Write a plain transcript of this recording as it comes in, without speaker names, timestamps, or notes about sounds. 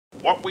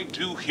What we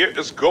do here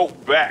is go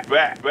back.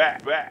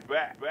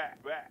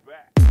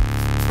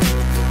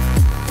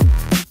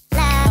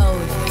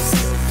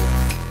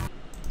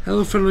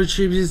 Hello fellow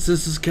chibies,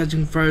 this is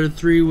Catching Fire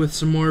 3 with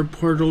some more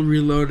Portal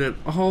Reloaded,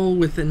 all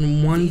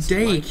within one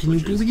day. Can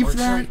you believe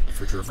that?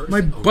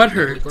 My butt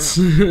hurts.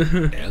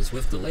 As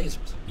with the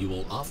lasers, you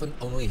will often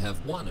only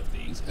have one of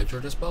these at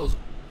your disposal,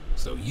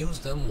 so use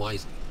them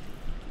wisely.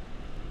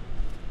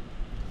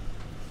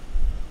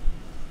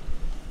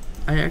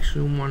 I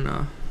actually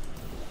wanna...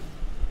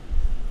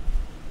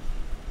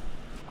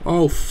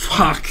 Oh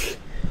fuck!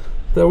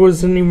 That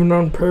wasn't even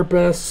on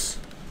purpose.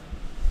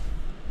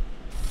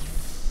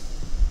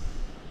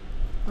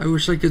 I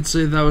wish I could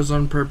say that was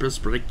on purpose,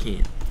 but I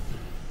can't.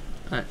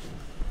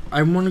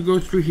 I want to go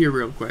through here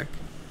real quick.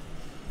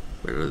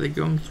 Wait, are they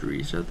going through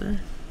each other?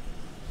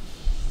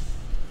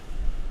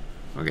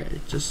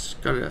 Okay,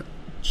 just gotta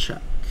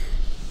check.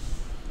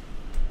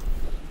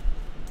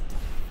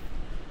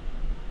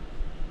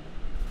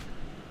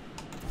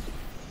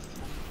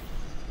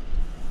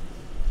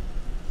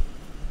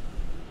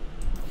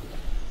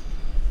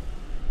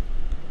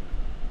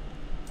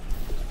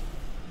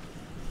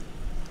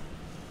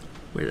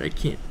 Wait, I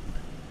can't.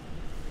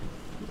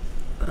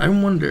 I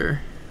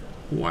wonder.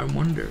 Oh, I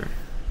wonder.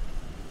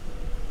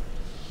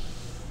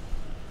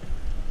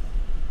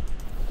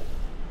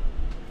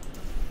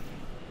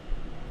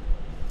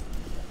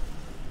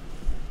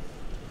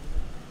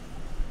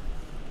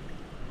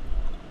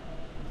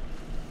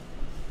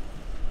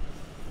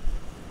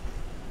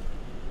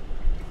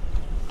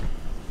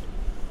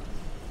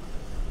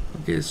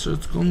 Okay, so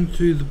it's going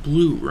through the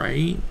blue,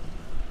 right?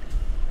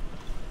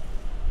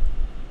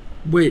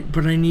 Wait,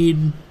 but I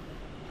need...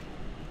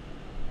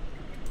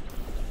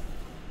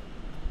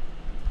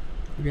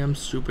 Okay, I'm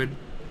stupid.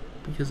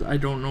 Because I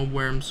don't know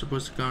where I'm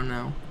supposed to go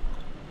now.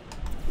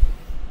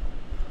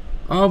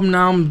 Oh,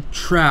 now I'm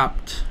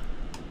trapped.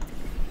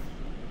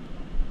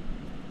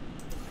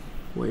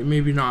 Wait,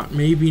 maybe not.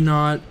 Maybe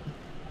not.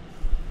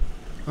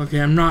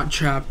 Okay, I'm not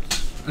trapped.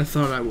 I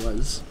thought I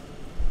was.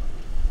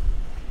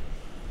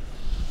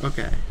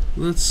 Okay,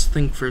 let's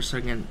think for a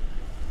second.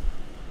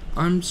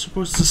 I'm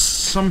supposed to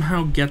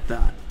somehow get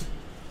that,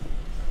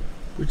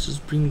 which is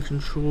being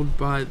controlled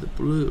by the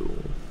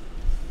blue.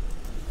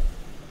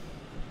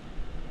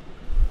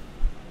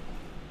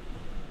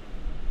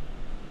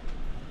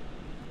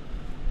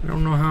 I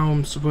don't know how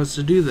I'm supposed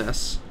to do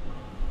this.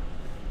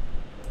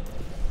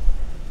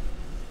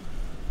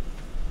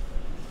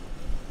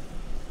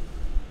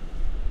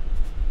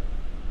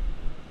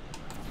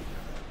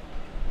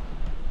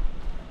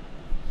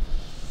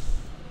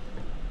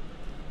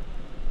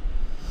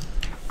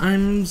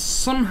 I'm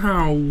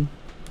somehow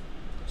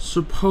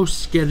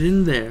supposed to get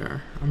in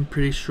there. I'm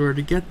pretty sure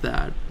to get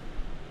that.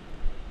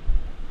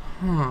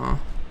 Huh.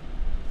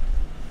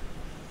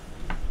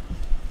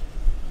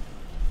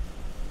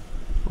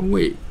 Oh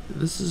wait,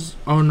 this is...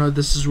 Oh no,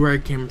 this is where I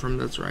came from,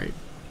 that's right.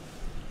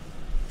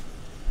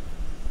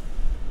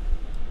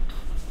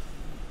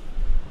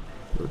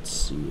 Let's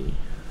see.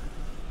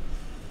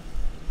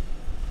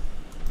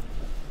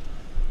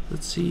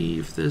 Let's see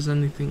if there's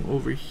anything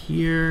over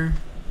here.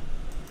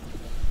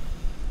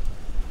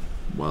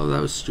 Well,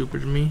 that was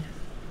stupid of me.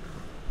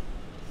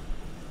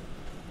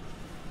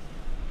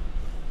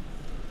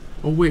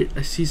 Oh wait,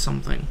 I see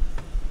something.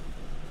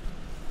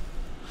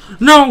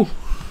 No!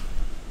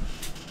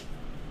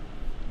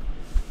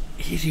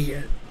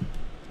 Idiot.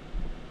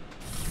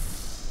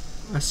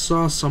 I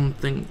saw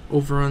something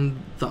over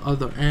on the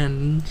other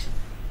end.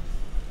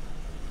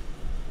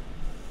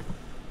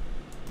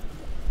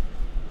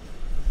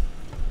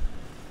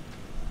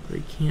 But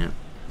I can't.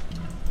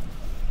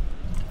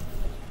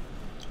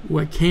 Ooh,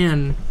 I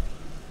can.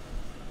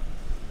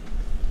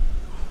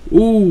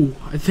 Ooh,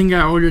 I think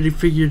I already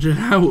figured it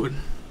out.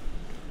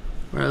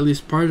 Or at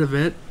least part of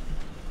it.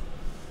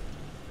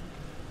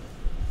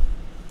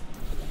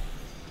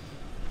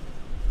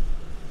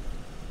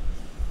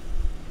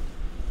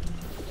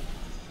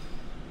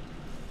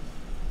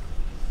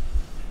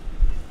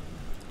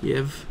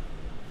 Give.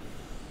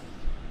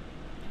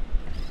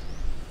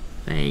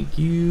 Thank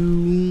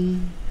you.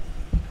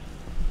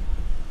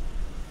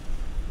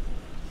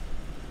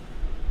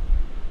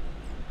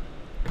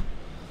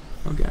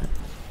 Okay.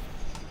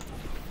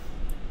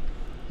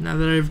 Now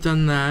that I've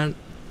done that,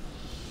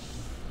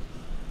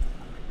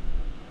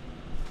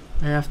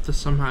 I have to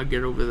somehow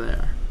get over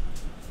there.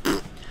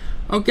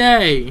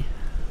 Okay.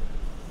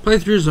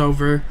 Playthrough's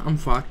over. I'm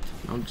fucked.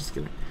 No, I'm just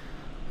kidding.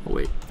 Oh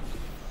wait.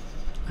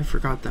 I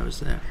forgot that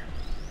was there.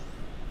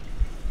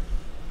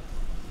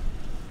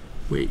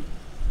 Wait.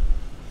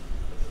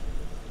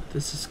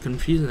 This is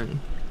confusing.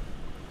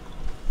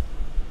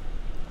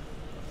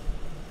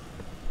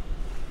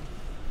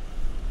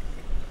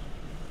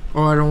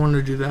 Oh, I don't want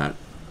to do that.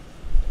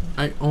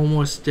 I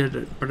almost did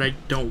it, but I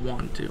don't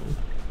want to.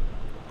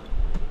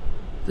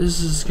 This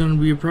is gonna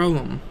be a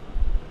problem.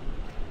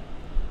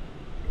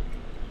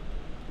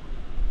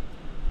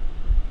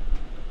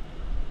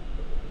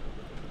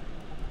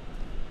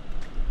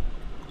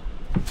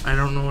 I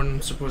don't know what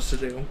I'm supposed to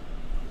do.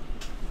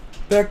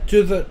 Back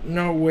to the...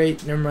 No,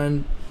 wait, never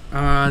mind.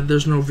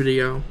 There's no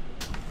video.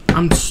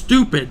 I'm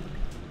stupid.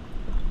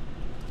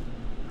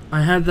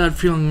 I had that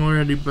feeling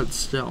already, but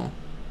still.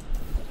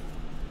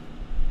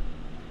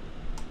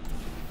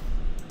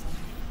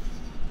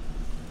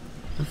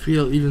 I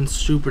feel even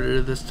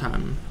stupider this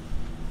time.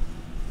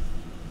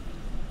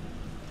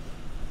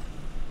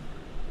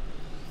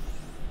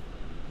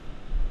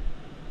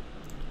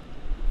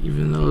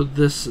 Even though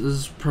this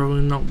is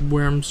probably not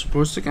where I'm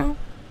supposed to go.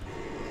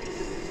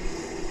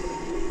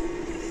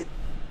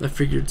 I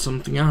figured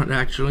something out,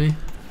 actually.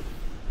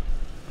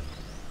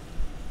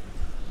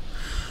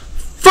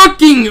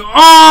 Fucking...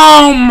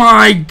 Oh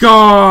my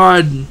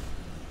god!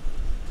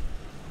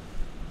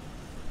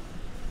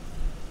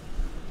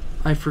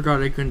 I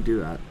forgot I couldn't do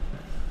that.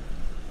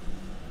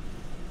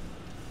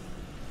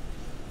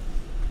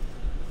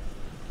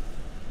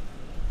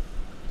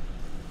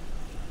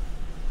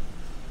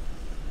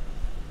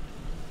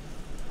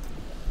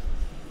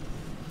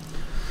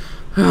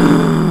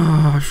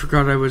 I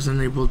forgot I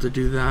wasn't able to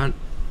do that.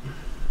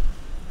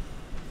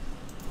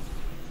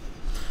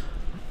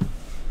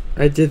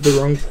 I did the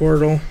wrong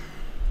portal.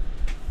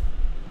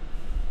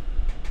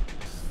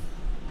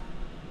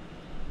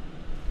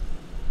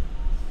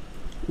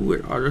 Ooh,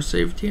 it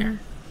auto-saved here.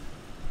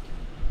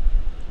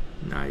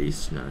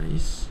 Nice,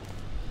 nice.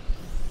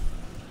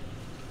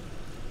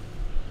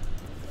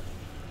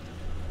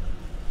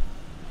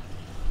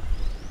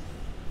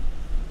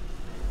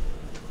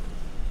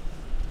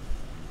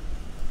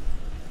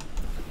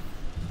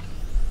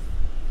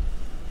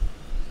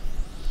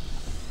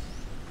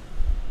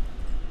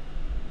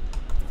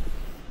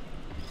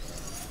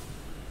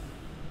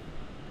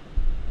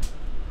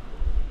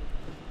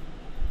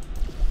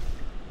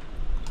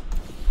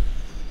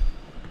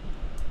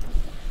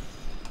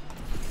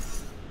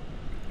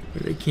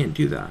 But I can't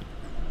do that.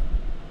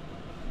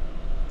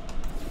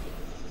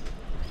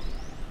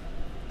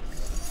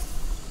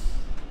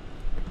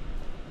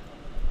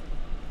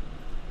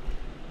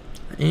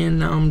 And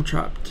now I'm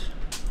trapped.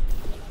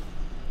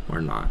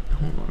 Or not.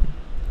 Hold on.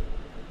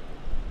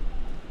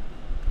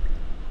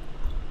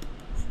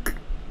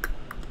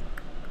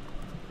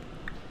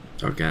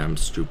 Okay, I'm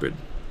stupid.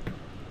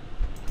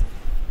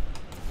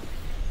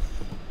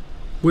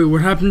 Wait,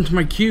 what happened to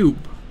my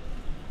cube?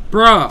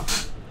 Bruh!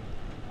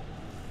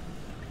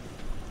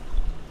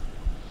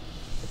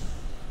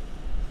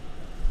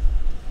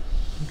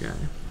 Okay.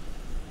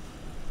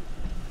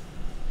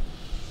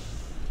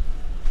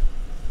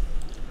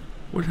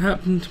 What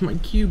happened to my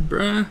cube,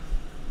 bruh?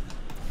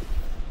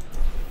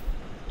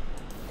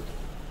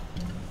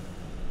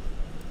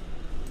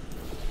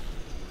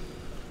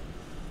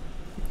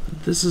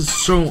 This is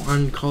so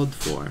uncalled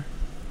for.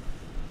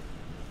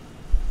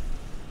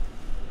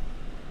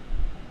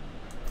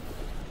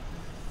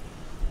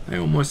 I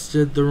almost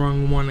did the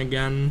wrong one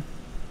again.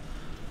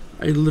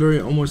 I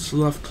literally almost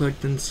left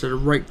clicked instead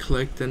of right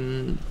clicked,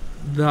 and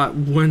that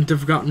wouldn't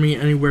have gotten me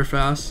anywhere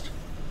fast.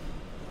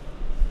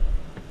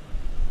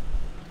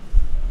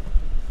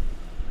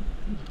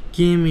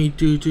 Gimme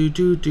do do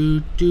do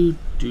do do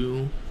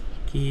do.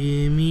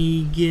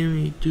 Gimme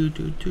do do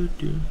do do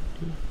do.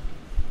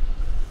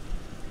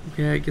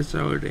 Okay, I guess I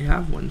already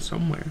have one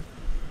somewhere.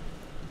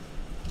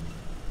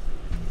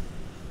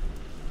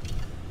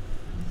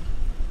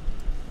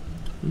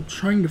 I'm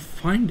trying to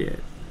find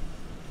it.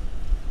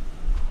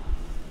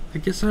 I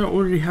guess I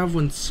already have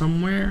one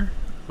somewhere.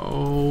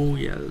 Oh,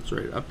 yeah, that's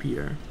right, up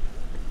here.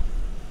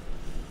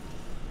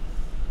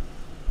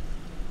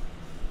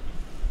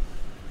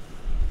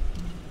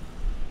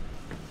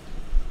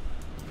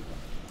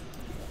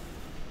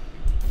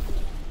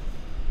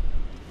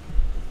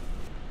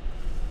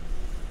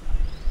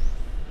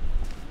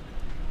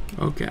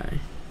 Okay.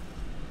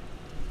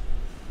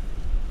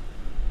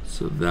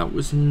 So that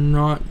was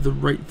not the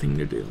right thing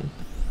to do.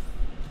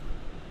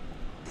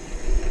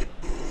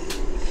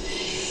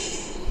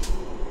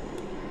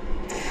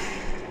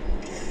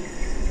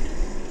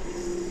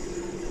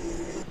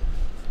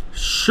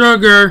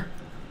 Sugar!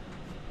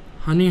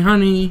 Honey,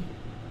 honey.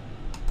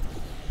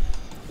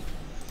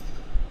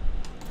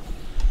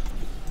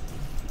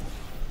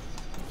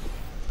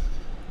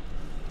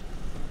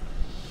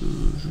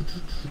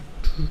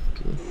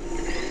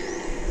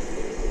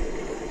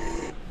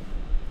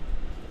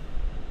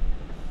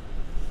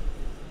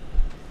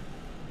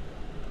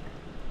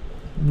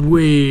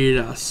 Wait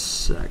a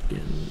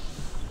second.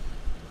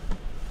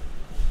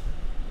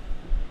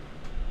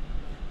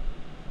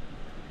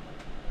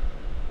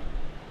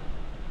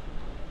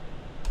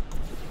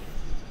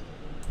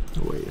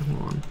 Oh, wait,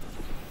 hold on.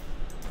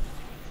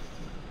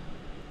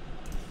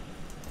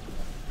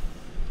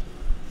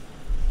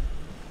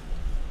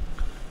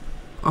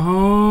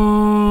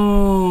 Oh,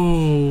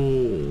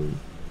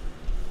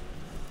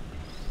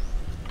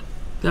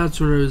 that's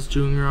what I was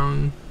doing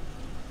wrong.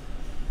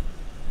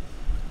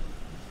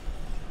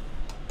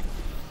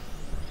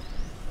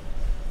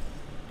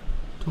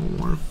 Don't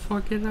want to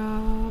fuck it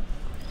up.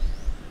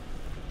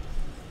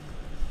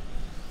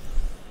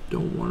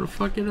 Don't want to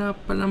fuck it up,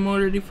 but I'm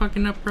already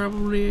fucking up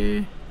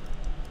probably.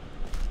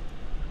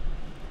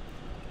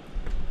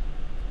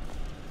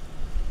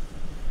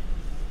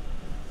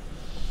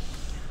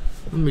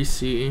 Let me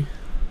see.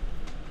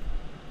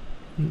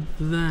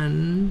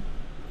 And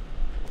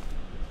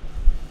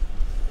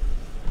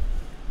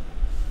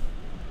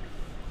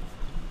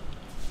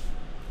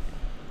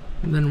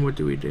then what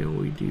do? We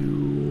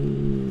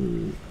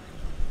do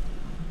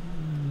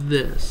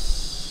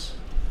this.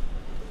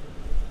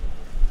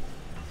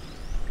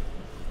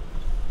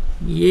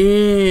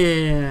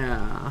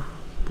 Yeah.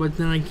 But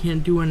then I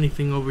can't do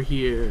anything over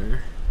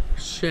here.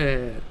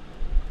 Shit.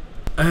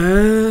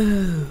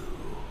 Oh.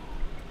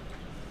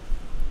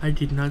 I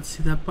did not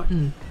see that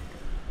button.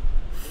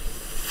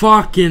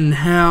 Fucking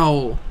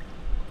hell.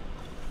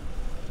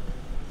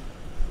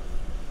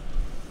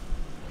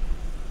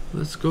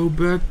 Let's go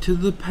back to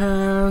the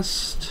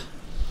past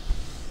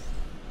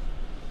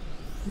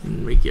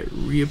and make it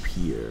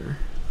reappear.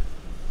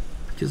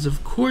 Because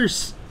of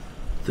course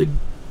the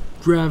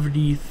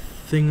gravity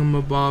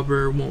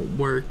thingamabobber won't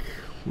work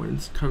when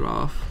it's cut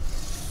off.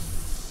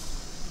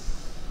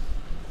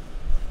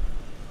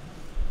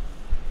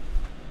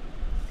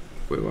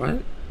 Wait,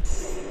 what?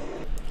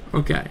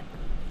 Okay.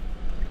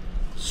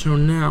 So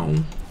now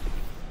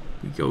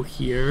we go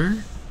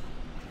here.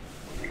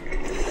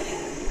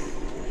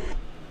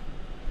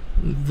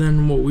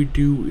 Then what we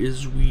do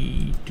is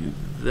we do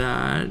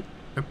that.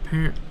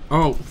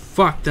 Oh,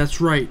 fuck,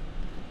 that's right.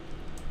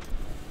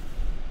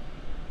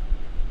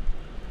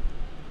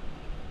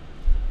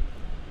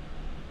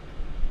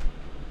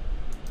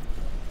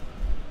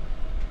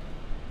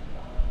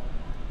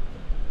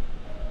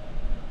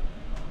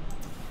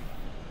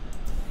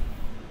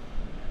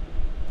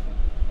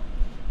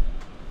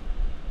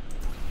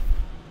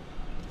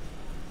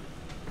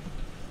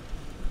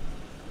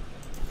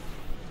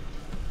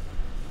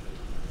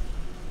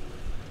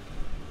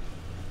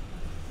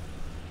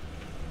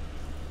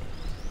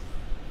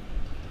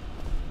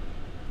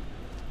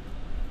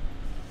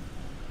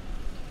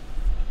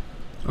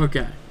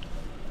 Okay.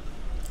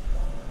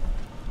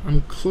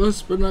 I'm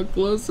close, but not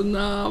close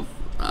enough.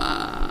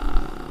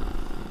 Ah.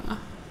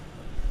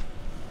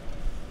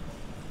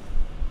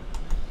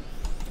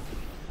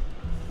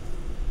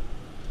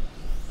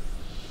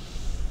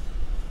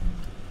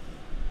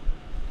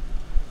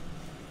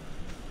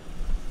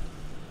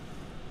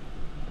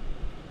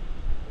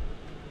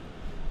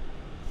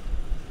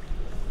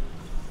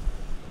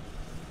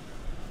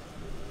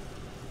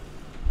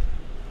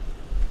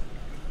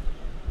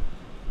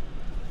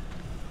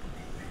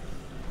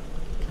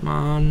 Come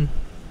on.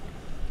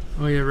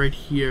 Oh yeah, right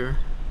here.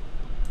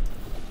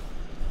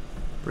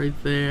 Right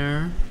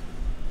there.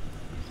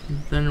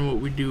 And then what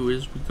we do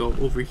is we go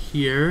over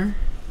here.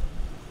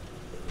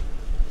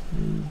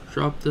 And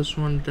drop this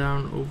one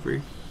down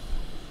over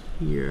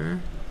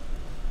here.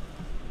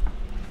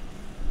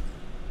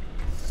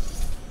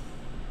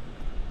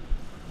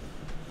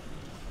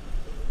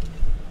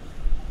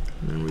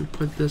 And then we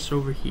put this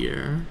over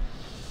here.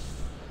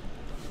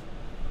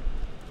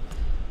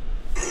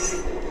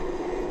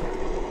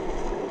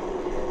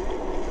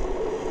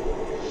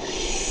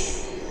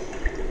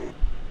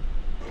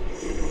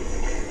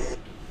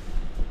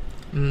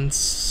 And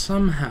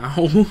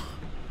somehow we're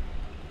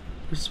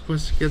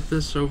supposed to get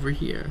this over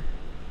here.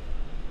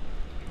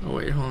 Oh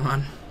wait, hold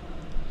on.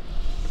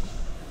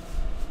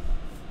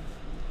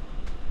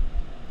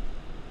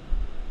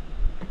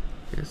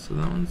 Okay, so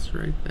that one's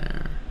right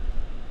there.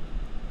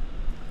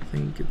 I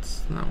think it's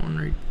that one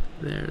right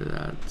there.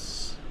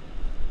 That's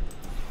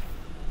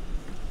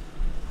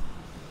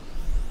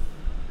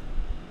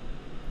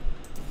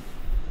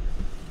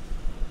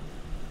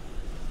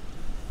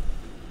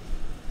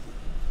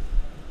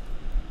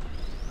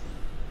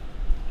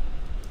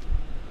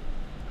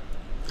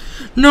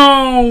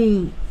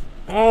no!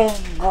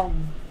 Oh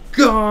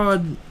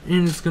god!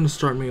 And it's gonna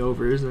start me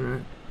over, isn't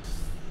it?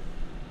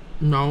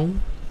 No?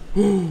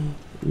 Ooh.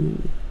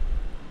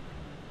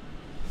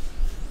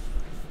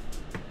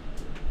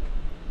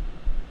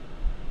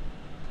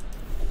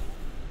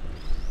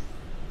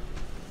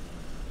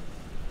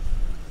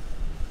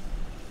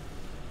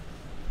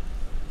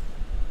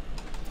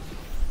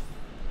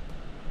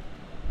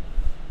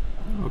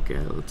 Okay,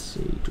 let's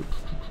see.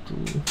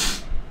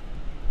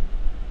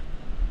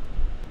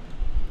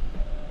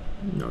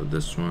 No,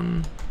 this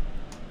one.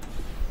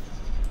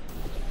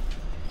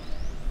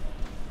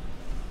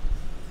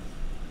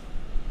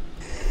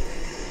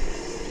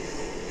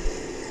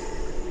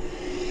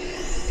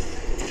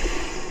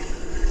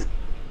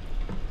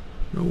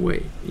 No,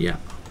 wait, yeah.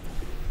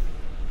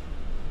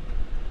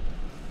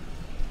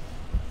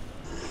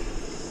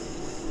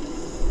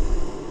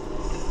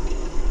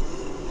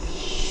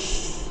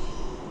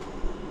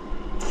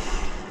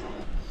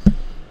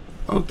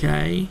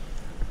 Okay.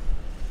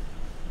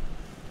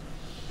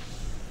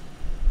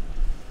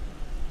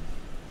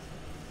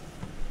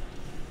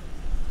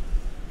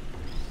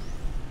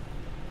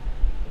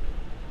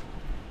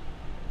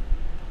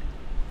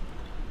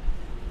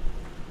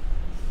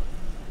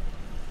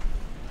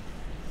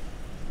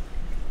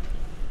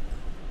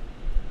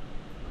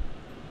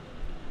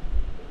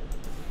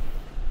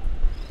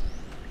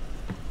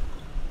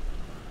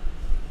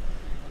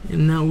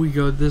 And now we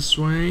go this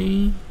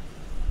way.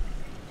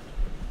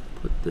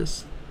 Put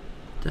this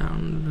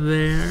down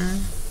there.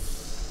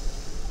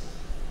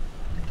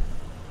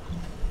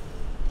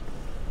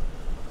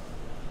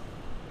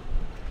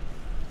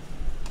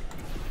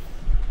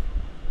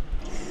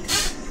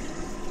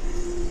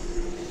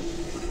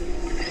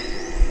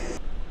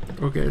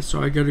 Okay,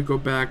 so I gotta go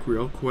back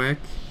real quick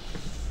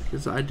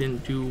because I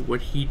didn't do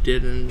what he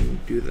did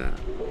and do that.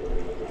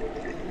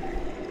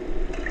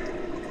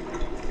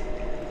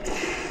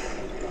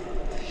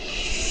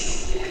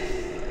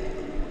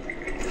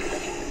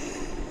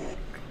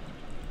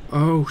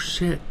 Oh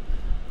shit.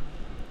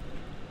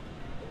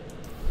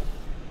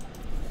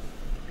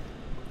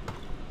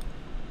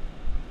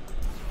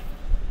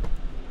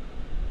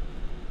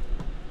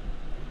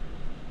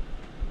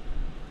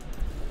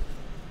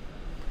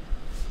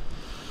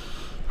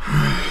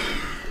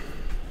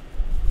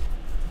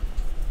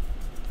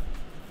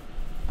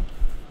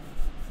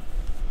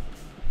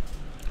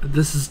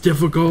 This is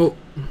difficult.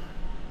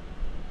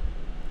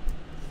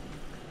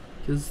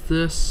 Is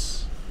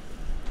this...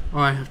 Oh,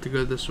 I have to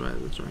go this way,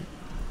 that's right.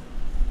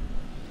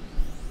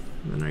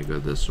 Then I go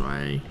this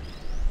way.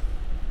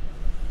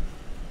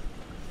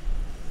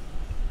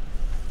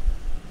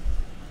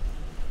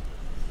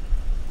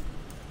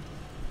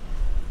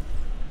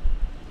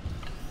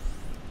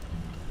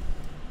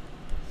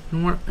 You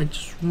know what? I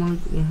just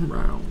want to go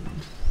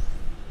around.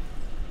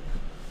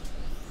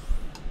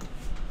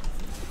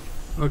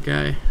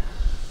 Okay.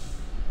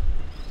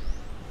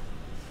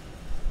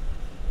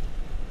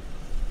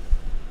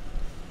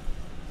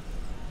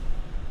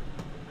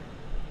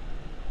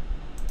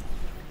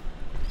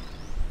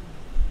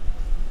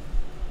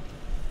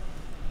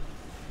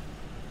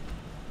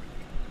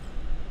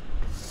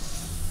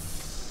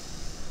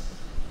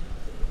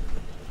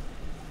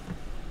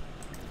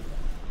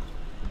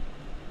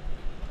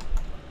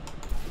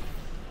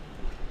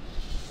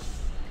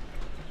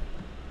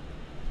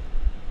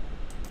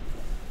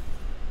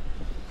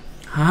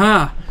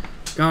 Haha!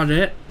 Got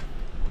it.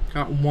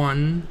 Got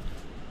one.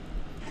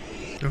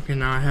 Okay,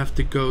 now I have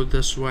to go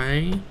this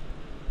way.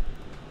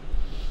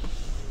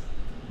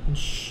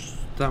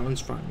 That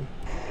one's fine.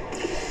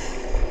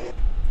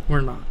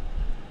 We're not.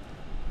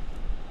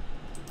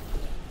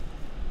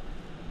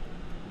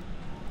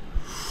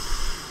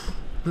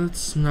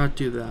 Let's not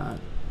do that.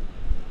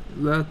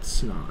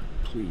 Let's not,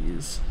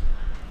 please.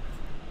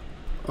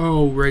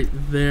 Oh, right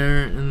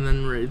there, and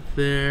then right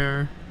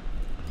there.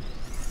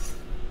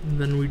 And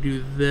then we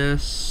do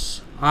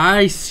this.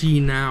 I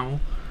see now.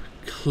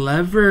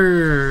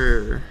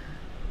 Clever.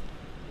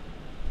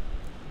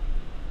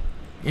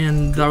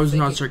 And that was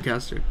not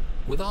sarcastic.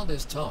 With all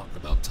this talk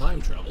about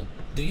time travel,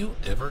 do you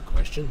ever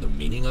question the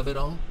meaning of it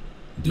all?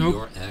 Do Nope.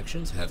 your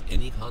actions have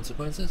any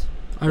consequences?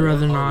 I'd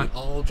rather or not. Are we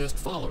all just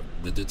following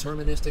the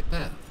deterministic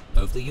path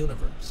of the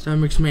universe? That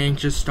makes me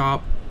anxious.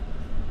 Stop.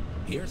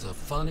 Here's a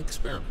fun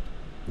experiment.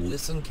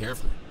 Listen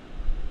carefully.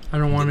 I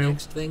don't want The to.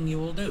 next thing you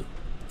will do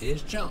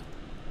is jump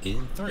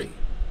in 3,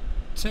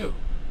 2,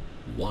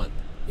 1.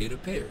 It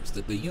appears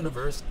that the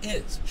universe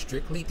is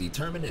strictly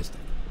deterministic,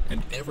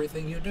 and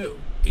everything you do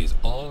is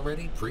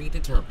already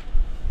predetermined.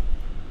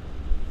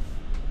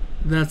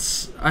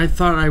 That's... I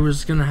thought I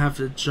was gonna have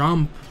to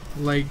jump,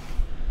 like,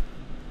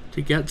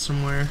 to get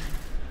somewhere.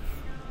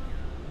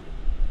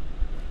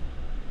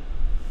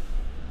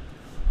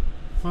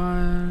 What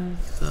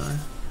the...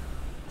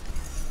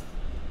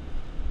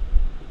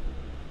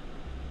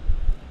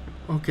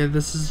 Okay,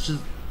 this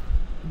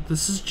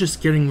is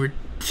just getting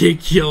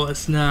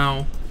ridiculous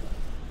now.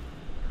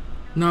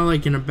 Not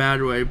like in a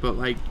bad way, but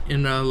like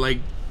in a like,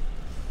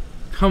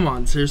 come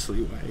on,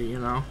 seriously way, you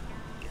know?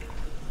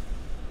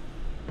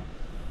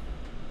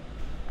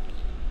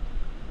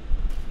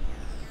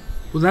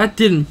 Well, that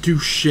didn't do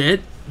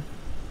shit.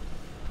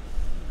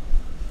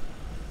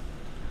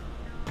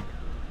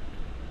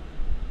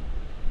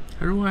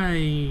 How do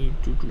I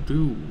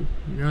do?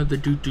 You know, the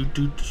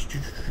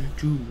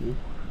do.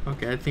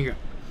 Okay, I think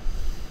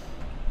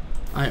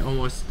I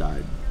almost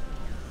died.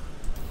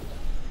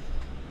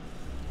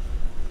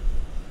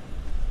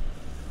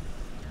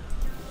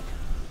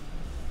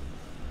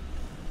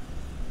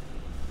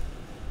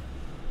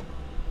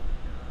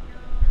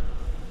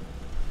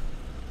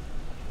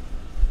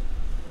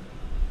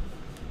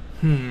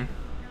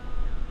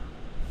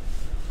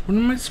 What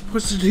am I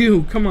supposed to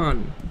do? Come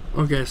on.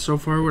 Okay, so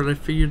far what I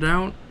figured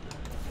out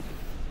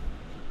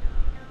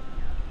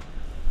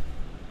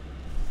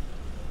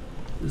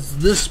is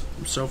this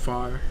so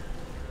far.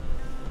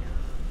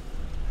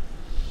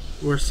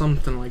 Or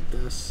something like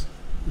this.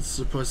 It's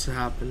supposed to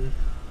happen.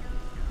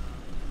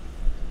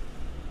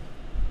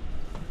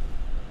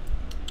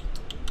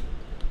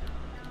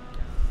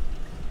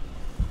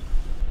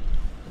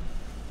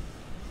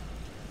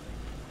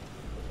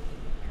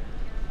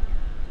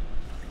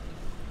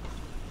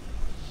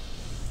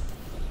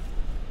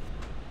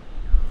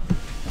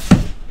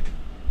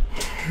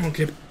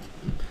 Okay,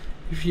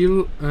 if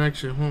you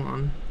actually hold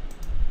on.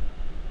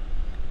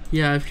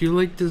 Yeah, if you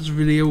liked this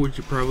video, which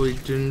you probably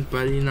didn't,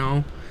 but you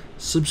know,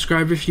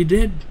 subscribe if you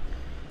did.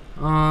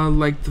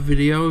 Like the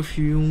video if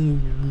you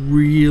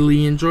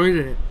really enjoyed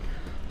it.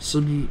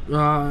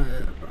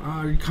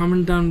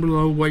 Comment down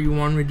below what you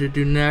want me to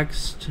do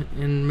next,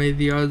 and may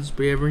the odds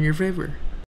be ever in your favor.